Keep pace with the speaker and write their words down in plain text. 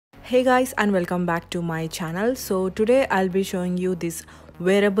Hey guys, and welcome back to my channel. So today I'll be showing you this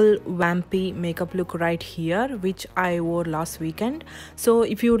wearable vampy makeup look right here, which I wore last weekend. So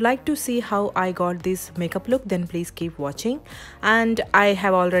if you would like to see how I got this makeup look, then please keep watching. And I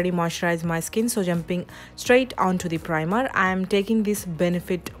have already moisturized my skin, so jumping straight onto the primer, I'm taking this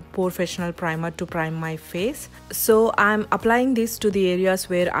Benefit Porefessional primer to prime my face. So I'm applying this to the areas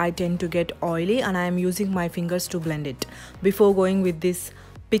where I tend to get oily, and I'm using my fingers to blend it before going with this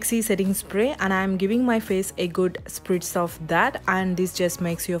PIXI setting spray, and I'm giving my face a good spritz of that, and this just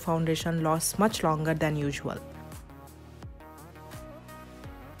makes your foundation last much longer than usual.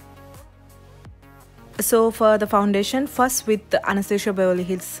 So for the foundation, first with the Anastasia Beverly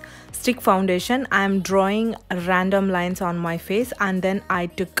Hills stick foundation, I'm drawing random lines on my face, and then I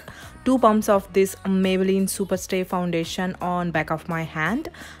took 2 pumps of this Maybelline Superstay foundation on back of my hand,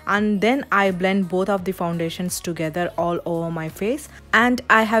 and then I blend both of the foundations together all over my face. And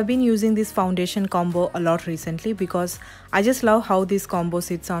I have been using this foundation combo a lot recently because I just love how this combo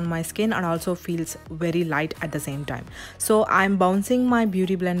sits on my skin and also feels very light at the same time. So I'm bouncing my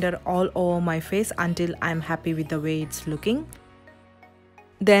beauty blender all over my face until I'm happy with the way it's looking.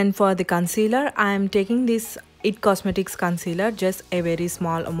 Then for the concealer, I'm taking this IT Cosmetics concealer, just a very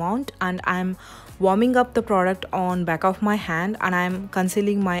small amount, and I'm warming up the product on back of my hand, and I'm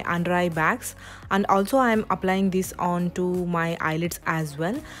concealing my under eye bags, and also I'm applying this onto my eyelids as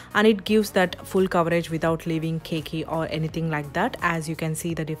well, and it gives that full coverage without leaving cakey or anything like that. As you can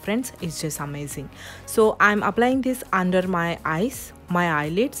see, the difference is just amazing. So I'm applying this under my eyes, my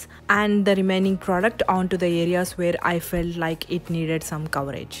eyelids, and the remaining product onto the areas where I felt like it needed some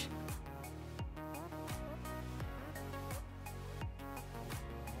coverage.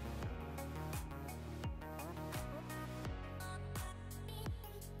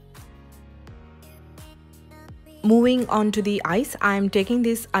 Moving on to the eyes, I'm taking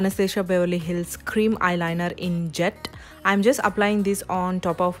this Anastasia Beverly Hills cream eyeliner in jet. I'm just applying this on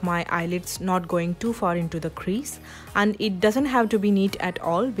top of my eyelids, not going too far into the crease, and it doesn't have to be neat at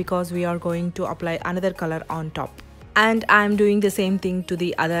all because we are going to apply another color on top. And I'm doing the same thing to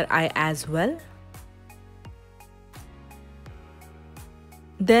the other eye as well.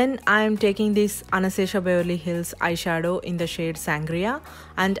 Then I'm taking this Anastasia Beverly Hills eyeshadow in the shade Sangria,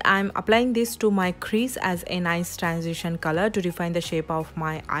 and I'm applying this to my crease as a nice transition color to define the shape of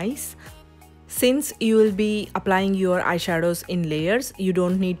my eyes. Since you will be applying your eyeshadows in layers, you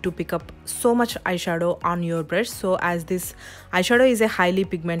don't need to pick up so much eyeshadow on your brush. So as this eyeshadow is a highly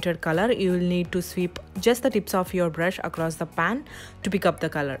pigmented color, you will need to sweep just the tips of your brush across the pan to pick up the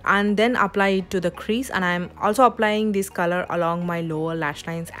color and then apply it to the crease. And I'm also applying this color along my lower lash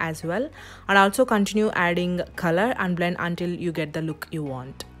lines as well, and also continue adding color and blend until you get the look you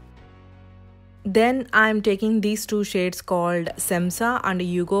want. Then I'm taking these 2 shades called Semsa and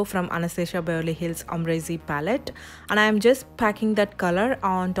Yugo from Anastasia Beverly Hills Amrezy palette, and I'm just packing that color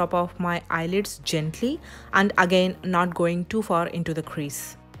on top of my eyelids gently, and again not going too far into the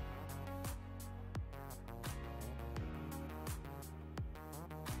crease.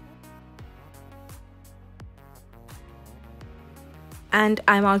 And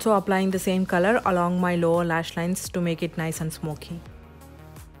I'm also applying the same color along my lower lash lines to make it nice and smoky.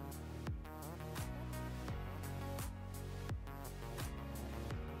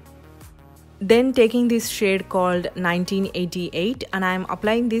 Then taking this shade called 1988, and I'm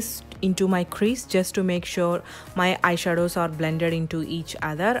applying this into my crease just to make sure my eyeshadows are blended into each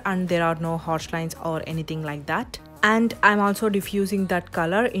other and there are no harsh lines or anything like that. And I'm also diffusing that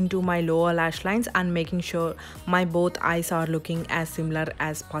color into my lower lash lines and making sure my both eyes are looking as similar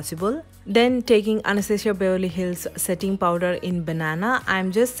as possible. Then taking Anastasia Beverly Hills setting powder in Banana,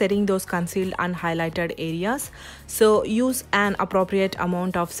 I'm just setting those concealed and highlighted areas. So use an appropriate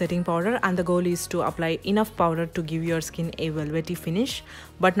amount of setting powder, and the goal is to apply enough powder to give your skin a velvety finish,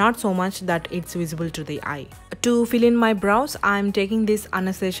 but not so much that it's visible to the eye. To fill in my brows, I'm taking this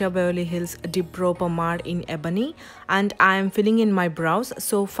Anastasia Beverly Hills Dip Brow Pomade in Ebony, and I'm filling in my brows.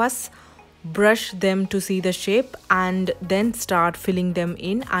 So first brush them to see the shape and then start filling them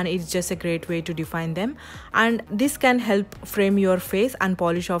in, and it's just a great way to define them, and this can help frame your face and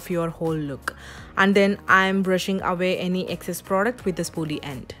polish off your whole look. And then I'm brushing away any excess product with the spoolie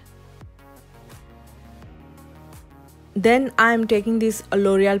end. Then I'm taking this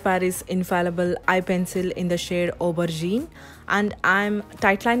L'Oreal Paris Infallible eye pencil in the shade Aubergine, and I'm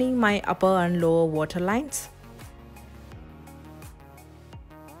tightlining my upper and lower waterlines.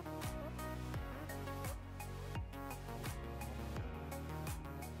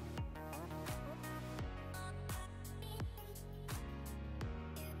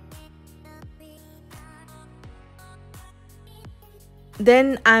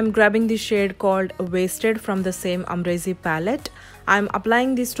 Then I'm grabbing the shade called Wasted from the same Amrezy palette. I'm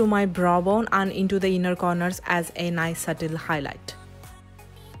applying this to my brow bone and into the inner corners as a nice subtle highlight.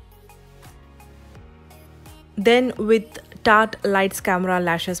 Then with Tarte Lights Camera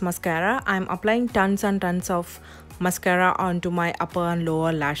Lashes Mascara, I'm applying tons and tons of mascara onto my upper and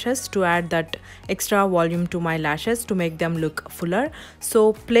lower lashes to add that extra volume to my lashes to make them look fuller.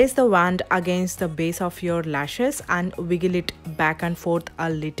 So place the wand against the base of your lashes and wiggle it back and forth a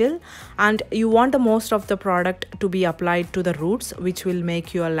little, and you want the most of the product to be applied to the roots, which will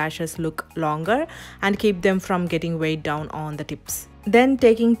make your lashes look longer and keep them from getting weighed down on the tips. Then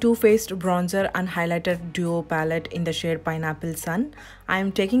taking Too Faced bronzer and highlighter duo palette in the shade Pineapple Sun, I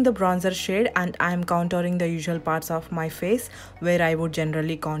am taking the bronzer shade and I am contouring the usual parts of my face where I would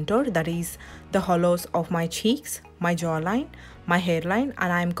generally contour, that is the hollows of my cheeks, my jawline, my hairline,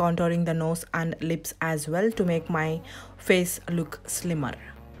 and I am contouring the nose and lips as well to make my face look slimmer.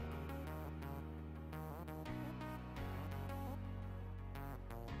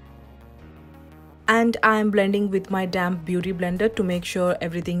 And I am blending with my damp beauty blender to make sure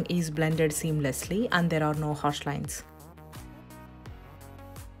everything is blended seamlessly and there are no harsh lines.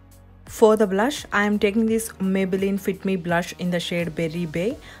 For the blush, I am taking this Maybelline Fit Me blush in the shade Berry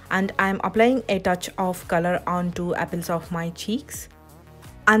Baie, and I am applying a touch of color onto apples of my cheeks.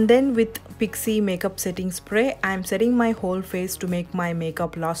 And then with PIXI makeup setting spray, I am setting my whole face to make my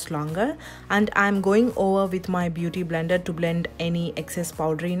makeup last longer, and I am going over with my beauty blender to blend any excess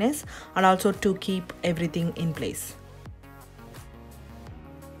powderiness and also to keep everything in place.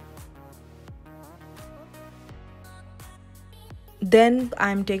 Then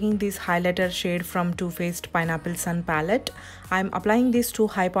I'm taking this highlighter shade from Too Faced Pineapple Sun palette. I'm applying this to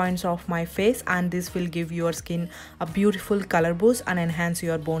high points of my face, and this will give your skin a beautiful color boost and enhance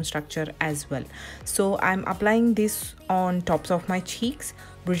your bone structure as well. So I'm applying this on tops of my cheeks,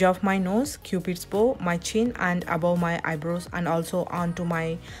 bridge of my nose, cupid's bow, my chin, and above my eyebrows, and also onto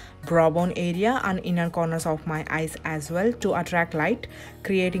my brow bone area and inner corners of my eyes as well to attract light,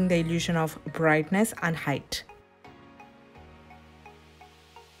 creating the illusion of brightness and height.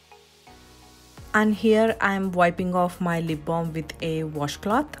 And here I am wiping off my lip balm with a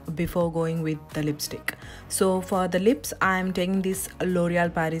washcloth before going with the lipstick. So for the lips, I am taking this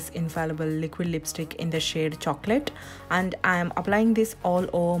L'Oreal Paris Infallible liquid lipstick in the shade Chocolate, and I am applying this all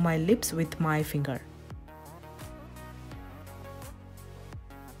over my lips with my finger.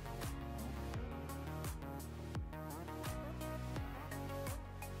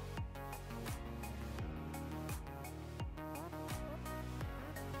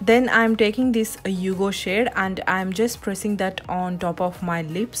 Then I'm taking this Hugo shade and I'm just pressing that on top of my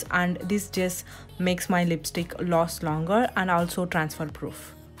lips, and this just makes my lipstick last longer and also transfer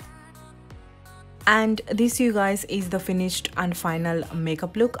proof. And this, you guys, is the finished and final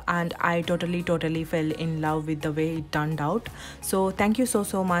makeup look, and I totally fell in love with the way it turned out. So thank you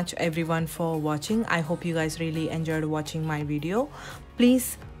so much everyone for watching. I hope you guys really enjoyed watching my video.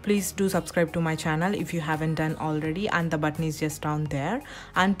 Please do subscribe to my channel if you haven't done already, and the button is just down there,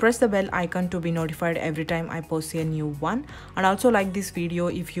 and press the bell icon to be notified every time I post a new one, and also like this video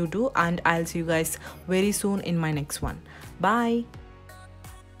if you do, and I'll see you guys very soon in my next one. Bye.